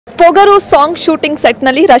Pogaru song shooting set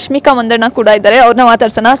ನಲ್ಲಿ ರಶ್ಮಿಕಾ ಮಂದಣ್ಣ ಕೂಡ ಇದ್ದಾರೆ ಅವ್ರನ್ನ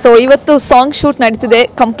ಮಾತಾಡ್ಸೋಣ. ಸೊ ಇವತ್ತು ಸಾಂಗ್ ಶೂಟ್ ನಡೀತಿದೆ,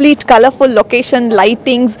 ಕಂಪ್ಲೀಟ್ ಕಲರ್ಫುಲ್ ಲೊಕೇಶನ್,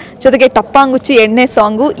 ಲೈಟಿಂಗ್ಸ್ ಜೊತೆಗೆ ಟಪ್ಪಾಂಗುಚ್ಚಿ ಎಣ್ಣೆ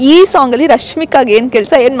ಸಾಂಗು. ಈ ಸಾಂಗ್ ಅಲ್ಲಿ ರಶ್ಮಿಕಾಗೆ ಏನು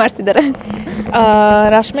ಕೆಲಸ ಏನು ಮಾಡ್ತಿದ್ದಾರೆ?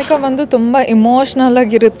 ರಶ್ಮಿಕಾ ಬಂದು ತುಂಬ ಇಮೋಷ್ನಲ್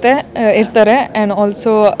ಆಗಿರುತ್ತೆ ಇರ್ತಾರೆ ಆ್ಯಂಡ್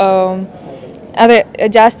ಆಲ್ಸೋ ಅದೇ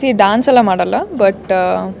ಜಾಸ್ತಿ ಡ್ಯಾನ್ಸ್ ಎಲ್ಲ ಮಾಡಲ್ಲ, ಬಟ್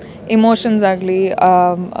ಇಮೋಷನ್ಸ್ ಆಗಲಿ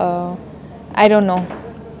I don't know,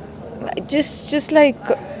 just like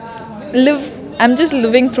live I am just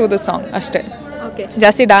living through the song ಅಷ್ಟೇ. ಓಕೆ,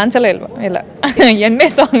 ಜಾಸ್ತಿ ಡ್ಯಾನ್ಸ್ ಎಲ್ಲ ಇಲ್ವಾ? ಇಲ್ಲ ಎಣ್ಣೆ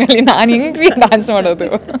ಸಾಂಗಲ್ಲಿ ನಾನು ಹಿಂಗ್ರಿ ಡ್ಯಾನ್ಸ್ ಮಾಡೋದು.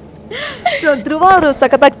 ಸೊ ಧ್ರುವ ಅವರು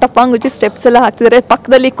ಸಖತ್ತಾಗಿ ಟಪ್ಪಾಂಗುಚ್ಚಿ ಸ್ಟೆಪ್ಸ್ ಎಲ್ಲ ಹಾಕ್ತಿದ್ದಾರೆ,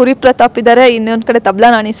 ಪಕ್ಕದಲ್ಲಿ ಕುರಿ ಪ್ರತಾಪ್ ಇದ್ದಾರೆ, ಇನ್ನೊಂದು ಕಡೆ ತಬ್ಲಾ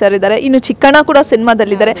ನಾಣಿ ಸರ್ ಇದ್ದಾರೆ, ಇನ್ನು ಚಿಕ್ಕಣ್ಣ ಕೂಡ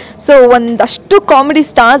ಸಿನಿಮಾದಲ್ಲಿದ್ದಾರೆ. ಸೊ ಒಂದಷ್ಟು ಕಾಮಿಡಿ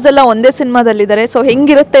ಸ್ಟಾರ್ಸ್ ಎಲ್ಲ ಒಂದೇ ಸಿನಿಮಾದಲ್ಲಿದ್ದಾರೆ. ಸೊ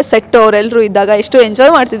ಹೆಂಗಿರುತ್ತೆ ಸೆಟ್ ಅವರೆಲ್ಲರೂ ಇದ್ದಾಗ? ಎಷ್ಟು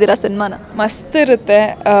ಎಂಜಾಯ್ ಮಾಡ್ತಿದ್ದೀರಾ ಸಿನಿಮಾನ? ಮಸ್ತ್ ಇರುತ್ತೆ.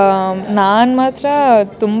 ನಾನು ಮಾತ್ರ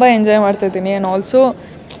ತುಂಬ ಎಂಜಾಯ್ ಮಾಡ್ತಿದ್ದೀನಿ. And also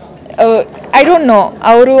I don't know,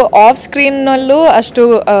 ಅವರು ಆಫ್ ಸ್ಕ್ರೀನ್ನಲ್ಲೂ ಅಷ್ಟು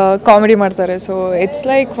ಕಾಮಿಡಿ ಮಾಡ್ತಾರೆ. So it's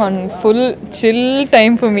like one full chill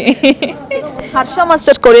time for me. Harsha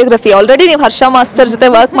master choreography, already ನೀವು ಹರ್ಷ ಮಾಸ್ಟರ್ ಜೊತೆ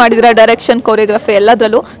ವರ್ಕ್ ಮಾಡಿದ್ರೆ, ಡೈರೆಕ್ಷನ್, ಕೊರಿಯೋಗ್ರಫಿ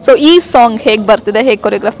ಎಲ್ಲದರಲ್ಲೂ. ಸೊ ಈ ಸಾಂಗ್ ಹೇಗೆ ಬರ್ತಿದೆ, ಹೇಗೆ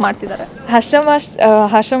ಕೊರಿಯೋಗ್ರಾಫ್ ಮಾಡ್ತಿದ್ದಾರೆ?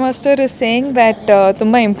 ಹರ್ಷ ಮಾಸ್ಟರ್ ಇಸ್ ಸೇಯಿಂಗ್ ದ್ಯಾಟ್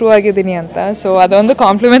ತುಂಬ ಇಂಪ್ರೂವ್ ಆಗಿದ್ದೀನಿ ಅಂತ. ಸೊ ಅದೊಂದು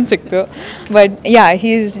ಕಾಂಪ್ಲಿಮೆಂಟ್ ಸಿಕ್ತು. But yeah,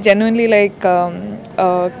 he is genuinely like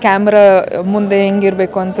camera ಮುಂದೆ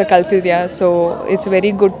ಹೆಂಗಿರಬೇಕು ಅಂತ ಕಲ್ತಿದ್ಯಾ, so it's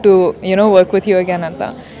very good to work with you again ಅಂತ.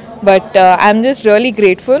 But I am just really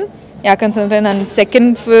grateful. ಯಾಕಂತಂದರೆ ನಾನು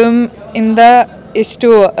ಸೆಕೆಂಡ್ ಫಿಲ್ಮ್ ಇಂದ ಇಷ್ಟು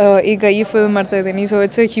ಈಗ ಈ ಫಿಲ್ಮ್ ಮಾಡ್ತಾಯಿದ್ದೀನಿ. So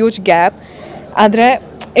it's A huge gap, ಆದರೆ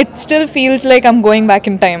it still feels like I am going back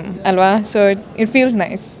in time ಅಲ್ವಾ? So it feels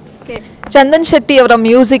nice. Chandan Shetty ಅವರ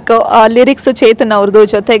ಮ್ಯೂಸಿಕ್, ಲಿರಿಕ್ಸ್ ಚೇತನ್ ಅವ್ರದ್ದು,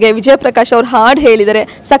 ಜೊತೆಗೆ ವಿಜಯ್ ಪ್ರಕಾಶ್ ಅವ್ರ ಹಾಡು ಹೇಳಿದರೆ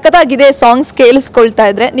ಸಖತ್ತಾಗಿದೆ. ಸಾಂಗ್ಸ್ ಕೇಳಿಸ್ಕೊಳ್ತಾ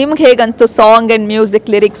ಇದ್ರೆ ನಿಮ್ಗೆ ಹೇಗಂತು? ಸಾಂಗ್ ಆ್ಯಂಡ್ ಮ್ಯೂಸಿಕ್,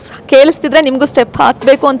 ಲಿರಿಕ್ಸ್ ಕೇಳಿಸ್ತಿದ್ರೆ ನಿಮಗೂ ಸ್ಟೆಪ್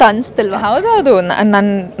ಹಾಕಬೇಕು ಅಂತ ಅನಿಸ್ತಿಲ್ವಾ? ಹೌದೌದು,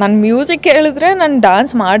 ನನ್ನ ಮ್ಯೂಸಿಕ್ ಕೇಳಿದ್ರೆ ನಾನು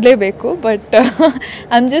ಡಾನ್ಸ್ ಮಾಡಲೇಬೇಕು. But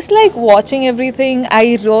I am just like watching everything. I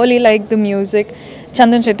really like the music.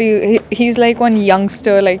 Chandan Shetty, he is like one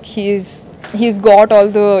youngster, like he's got all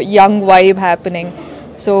the young vibe happening.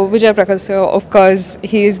 So Vijay Prakash sir, of course,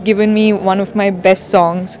 he's given me one of my best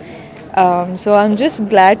songs. So I'm just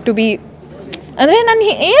glad to be, ಅಂದರೆ ನಾನು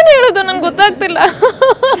ಏನು ಹೇಳೋದು ನನಗೆ ಗೊತ್ತಾಗ್ತಿಲ್ಲ.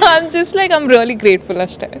 I am just like I am really grateful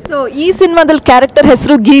ಅಷ್ಟೇ. So ಈ ಸಿನಿಮಾದಲ್ಲಿ character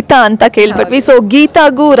ಹೆಸರು ಗೀತಾ ಅಂತ ಕೇಳ್ಪಟ್ವಿ. ಸೊ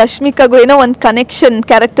ಗೀತಾಗೂ ರಶ್ಮಿಕಾಗೂ ಏನೋ ಒಂದು ಕನೆಕ್ಷನ್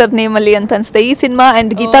ಕ್ಯಾರೆಕ್ಟರ್ ನೇಮಲ್ಲಿ ಅಂತ ಅನ್ಸುತ್ತೆ ಈ cinema.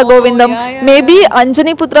 And Geetha Govindam, may be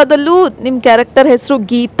Anjani ಪುತ್ರದಲ್ಲೂ ನಿಮ್ಮ ಕ್ಯಾರೆಕ್ಟರ್ ಹೆಸರು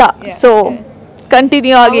ಗೀತಾ. ಸೊ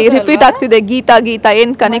ಕಂಟಿನ್ಯೂ ಆಗಿ ರಿಪೀಟ್ ಆಗ್ತಿದೆ ಗೀತಾ ಗೀತಾ.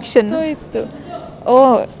 ಏನು ಕನೆಕ್ಷನ್ ಇತ್ತು?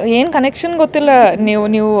 ಏನು ಕನೆಕ್ಷನ್ ಗೊತ್ತಿಲ್ಲ,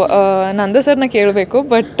 ನೀವು ನಂದ ಸರ್ನ ಕೇಳಬೇಕು.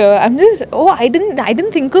 But I am just I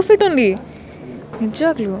didn't think of it only.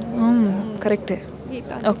 ನಿಜವಾಗ್ಲೂ ಕರೆಕ್ಟೇ.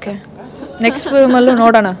 ಓಕೆ, ನೆಕ್ಸ್ಟ್ ಫಿಲ್ಮಲ್ಲೂ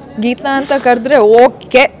ನೋಡೋಣ. ಗೀತಾ ಅಂತ ಕರೆದ್ರೆ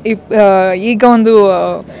ಓಕೆ, ಈಗ ಒಂದು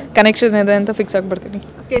ಕನೆಕ್ಷನ್ ಇದೆ ಅಂತ fix ಆಗಿಬಿಡ್ತೀನಿ.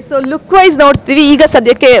 Okay, so look wise ನೋಡ್ತೀವಿ. ಈಗ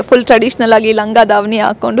ಸದ್ಯಕ್ಕೆ ಫುಲ್ ಟ್ರೆಡಿಷ್ನಲ್ ಆಗಿ ಲಂಗ ದಾವಣಿ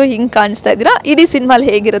ಹಾಕೊಂಡು ಹಿಂಗೆ ಕಾಣಿಸ್ತಾ ಇದ್ದೀರಾ. ಇಡೀ ಸಿನಿಮಾಲಿ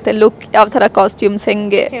ಹೇಗಿರುತ್ತೆ ಲುಕ್? ಯಾವ ಥರ ಕಾಸ್ಟ್ಯೂಮ್ಸ್,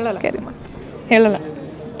 ಹೆಂಗೆ? ಹೇಳಲ್ಲ,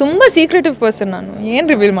 ತುಂಬ ಸೀಕ್ರೆಟಿವ್ ಪರ್ಸನ್ ನಾನು, ಏನು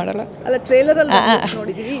ರಿವೀಲ್ ಮಾಡಲ್ಲ. ಅಲ್ಲ, ಟ್ರೇಲರಲ್ಲಿ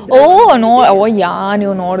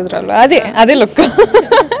ನೀವು ನೋಡಿದ್ರಲ್ವ, ಅದೇ ಲುಕ್.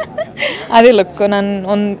 ಅದೇ ಲುಕ್. ನಾನು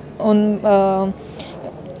ಒಂದು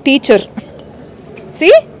ಟೀಚರ್.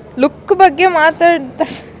 ಲುಕ್ ಬಗ್ಗೆ ಮಾತಾಡ್ತಾ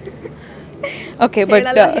ಓಕೆ, ಬಟ್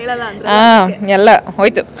ಎಲ್ಲ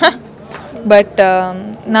ಹೋಯ್ತು. ಬಟ್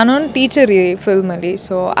ನಾನೊಂದು ಟೀಚರ್ ಈ ಫಿಲ್ಮಲ್ಲಿ.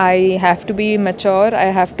 So I have to B ಮೆಚೋರ್, I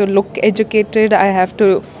have to look educated, I have to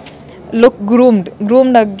look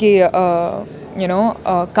groomed ಆಗಿ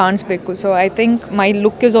ಕಾಣಿಸ್ಬೇಕು. So I think my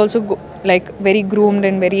look is also like very groomed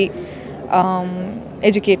and very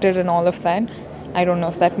educated and all of that. I don't know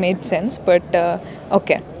if that made sense, but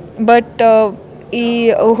okay. But ಈ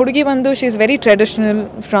ಹುಡುಗಿ ಬಂದು she is very traditional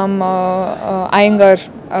from Iyengar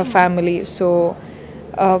family. So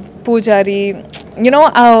Poojary,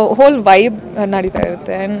 hole vibe ನಡೀತಾ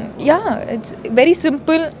ಇರುತ್ತೆ. And yeah, it's very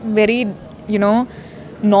simple, very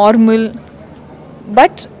normal,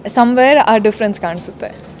 but somewhere ಆ difference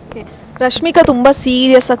ಕಾಣಿಸುತ್ತೆ. ರಶ್ಮಿಕಾ ತುಂಬ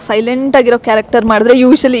serious ಆಗಿ silent ಆಗಿರೋ ಕ್ಯಾರೆಕ್ಟರ್ ಮಾಡಿದ್ರೆ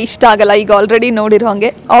ಯೂಶಲಿ ಇಷ್ಟ ಆಗಲ್ಲ. ಈಗ ಆಲ್ರೆಡಿ ನೋಡಿರೋ ಹಾಗೆ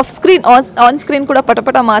ಆಫ್ ಸ್ಕ್ರೀನ್ ಆನ್ ಸ್ಕ್ರೀನ್ ಕೂಡ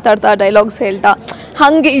ಪಟಪಟ ಮಾತಾಡ್ತಾ, ಡೈಲಾಗ್ಸ್ ಹೇಳ್ತಾ,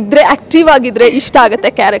 ಹಾಗೆ ಇದ್ರೆ ಆಕ್ಟಿವ್ ಆಗಿದ್ರೆ ಇಷ್ಟ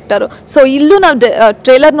ಆಗುತ್ತೆ ಕ್ಯಾರೆಕ್ಟರು. ಸೊ ಇಲ್ಲೂ ನಾವು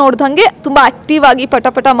ಟ್ರೇಲರ್ ನೋಡ್ದಂಗೆ ತುಂಬ ಆಕ್ಟಿವ್ ಆಗಿ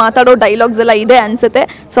ಪಟಪಟ ಮಾತಾಡೋ ಡೈಲಾಗ್ಸ್ ಎಲ್ಲ ಇದೆ ಅನ್ಸುತ್ತೆ.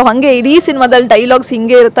 ಸೊ ಹಾಗೆ ಇಡೀ ಸಿನಿಮಾದಲ್ಲಿ ಡೈಲಾಗ್ಸ್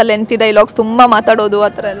ಹಿಂಗೆ ಇರುತ್ತಾ, ಲೆಂತಿ ಡೈಲಾಗ್ಸ್ ತುಂಬ ಮಾತಾಡೋದು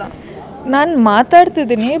ಆ ಥರ ಎಲ್ಲ? ನಾನು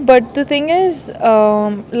ಮಾತಾಡ್ತಿದ್ದೀನಿ, but the thing is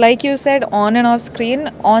like you said, on and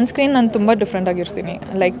on screen ನಾನು ತುಂಬ different ಆಗಿರ್ತೀನಿ.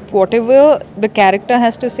 Like what ever the character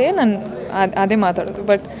has to say, ನಾನು ಅದೇ ಮಾತಾಡೋದು.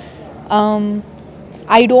 But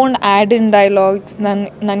I don't add in dialogues.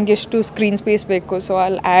 ನನಗೆಷ್ಟು screen space ಬೇಕು, so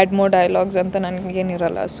I add more dialogues ಅಂತ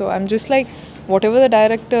ನನಗೇನಿರಲ್ಲ. So I am just like what ever the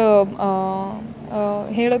director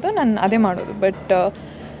ಹೇಳೋದು ನಾನು ಅದೇ ಮಾಡೋದು. But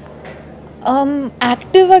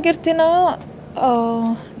active ಆಗಿರ್ತೀನ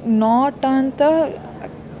not ಅಂತ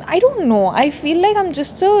I don't know. I feel like I'm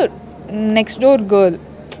just a next door girl.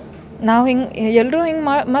 ನಾವು ಹಿಂಗೆ ಎಲ್ಲರೂ ಹಿಂಗೆ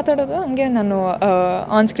ಮಾತಾಡೋದು ಹಂಗೆ ನಾನು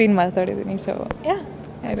ಆನ್ ಸ್ಕ್ರೀನ್ ಮಾತಾಡಿದ್ದೀನಿ. So yeah,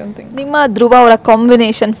 I don't think. ನಿಮ್ಮ ಧ್ರುವ ಅವರ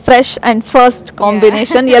combination fresh and first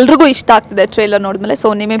combination ಎಲ್ರಿಗೂ ಇಷ್ಟ ಆಗ್ತಿದೆ ಟ್ರೇಲರ್ ನೋಡಿದ್ಮೇಲೆ. ಸೊ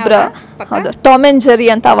ನಿಮ್ಮಿಬ್ಬರ ಹೌದು ಟಾಮ್ ಆ್ಯಂಡ್ ಜೆರಿ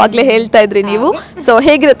ಅಂತ ಅವಾಗಲೇ ಹೇಳ್ತಾ ಇದ್ರಿ ನೀವು. ಸೊ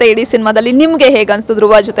ಹೇಗಿರುತ್ತೆ ಇಡೀ ಸಿನಿಮಾದಲ್ಲಿ? ನಿಮಗೆ ಹೇಗೆ ಅನಿಸ್ತು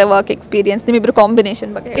ಧ್ರುವ ಜೊತೆ ವರ್ಕ್ ಎಕ್ಸ್ಪೀರಿಯನ್ಸ್, ನಿಮ್ಮಿಬ್ಬರು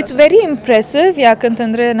ಕಾಂಬಿನೇಷನ್ ಬಗ್ಗೆ? It's very impressive.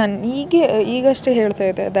 ಯಾಕಂತಂದರೆ ನಾನು ಈಗಷ್ಟೇ ಹೇಳ್ತಾ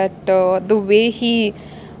ಇದ್ದೆ ದಟ್ ದ ವೇ ಹಿ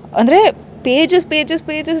ಅಂದರೆ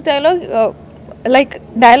ಪೇಜಸ್ ಡೈಲಾಗ್ ಲೈಕ್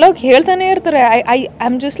ಡೈಲಾಗ್ ಹೇಳ್ತಾನೆ ಇರ್ತಾರೆ. I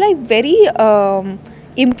am just like very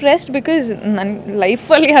impressed because ನನ್ನ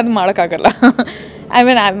ಲೈಫಲ್ಲಿ ಅದು ಮಾಡೋಕ್ಕಾಗಲ್ಲ. I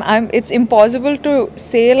mean it's impossible to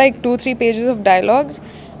say like 2-3 pages of dialogues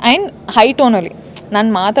and high ಟೋನಲ್ಲಿ. ನಾನು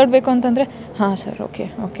ಮಾತಾಡಬೇಕು ಅಂತಂದರೆ ಹಾಂ ಸರ್ ಓಕೆ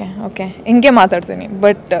ಓಕೆ ಓಕೆ ಹಿಂಗೆ ಮಾತಾಡ್ತೀನಿ.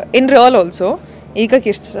 ಬಟ್ ಇನ್ ರಿಯಲ್ ಆಲ್ಸೋ ಈಗ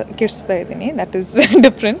ಕಿರ್ಚ್ತಾ ಇದ್ದೀನಿ, that is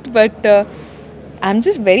different. But I am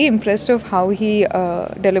just very impressed of how he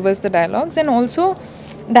delivers the dialogues. And also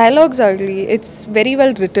dialogues ಆಗಲಿ it's very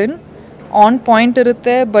well return, on point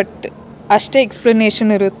ಇರುತ್ತೆ, but ಅಷ್ಟೇ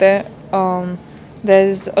explanation ಇರುತ್ತೆ. There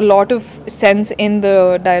is a lot of sense in the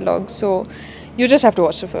dialogue. So you just have to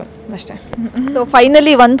watch the film ಅಷ್ಟೇ. So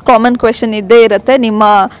finally ಒಂದು common question ಇದ್ದೇ ಇರುತ್ತೆ. ನಿಮ್ಮ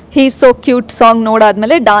ಹೀ so cute song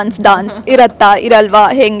ನೋಡಾದ್ಮೇಲೆ dance ಇರತ್ತಾ ಇರಲ್ವಾ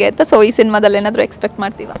ಹೆಂಗೆ ಅಂತ? ಸೊ ಈ ಸಿನಿಮಾದಲ್ಲಿ ಏನಾದರೂ ಎಕ್ಸ್ಪೆಕ್ಟ್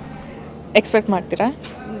ಮಾಡ್ತೀರಾ?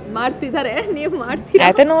 ಮಾಡ್ತಿದ್ದಾರೆ, ನೀವು ಮಾಡ್ತೀರಾ?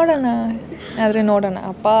 ಆಯ್ತಾ ನೋಡೋಣ, ಆದರೆ ನೋಡೋಣ.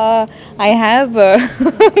 ಅಪ್ಪ I have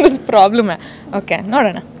this problem. Okay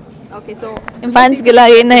ನೋಡೋಣ. ಓಕೆ, ಸೊ ನಿಮ್ಮ ಫ್ಯಾನ್ಸ್ಗೆಲ್ಲ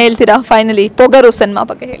ಏನು ಹೇಳ್ತೀರಾ ಫೈನಲಿ ಪೊಗರು ಸಿನಿಮಾ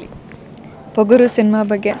ಬಗ್ಗೆ ಹೇಳಿ? ಪೊಗರು ಸಿನಿಮಾ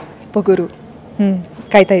ಬಗ್ಗೆ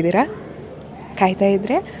ಕಾಯ್ತಾ ಇದ್ದೀರಾ? ಕಾಯ್ತಾ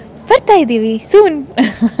ಇದ್ದರೆ ಬರ್ತಾ ಇದ್ದೀವಿ soon.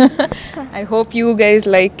 I hope you guys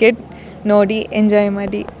like it. ನೋಡಿ ಎಂಜಾಯ್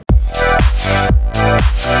ಮಾಡಿ.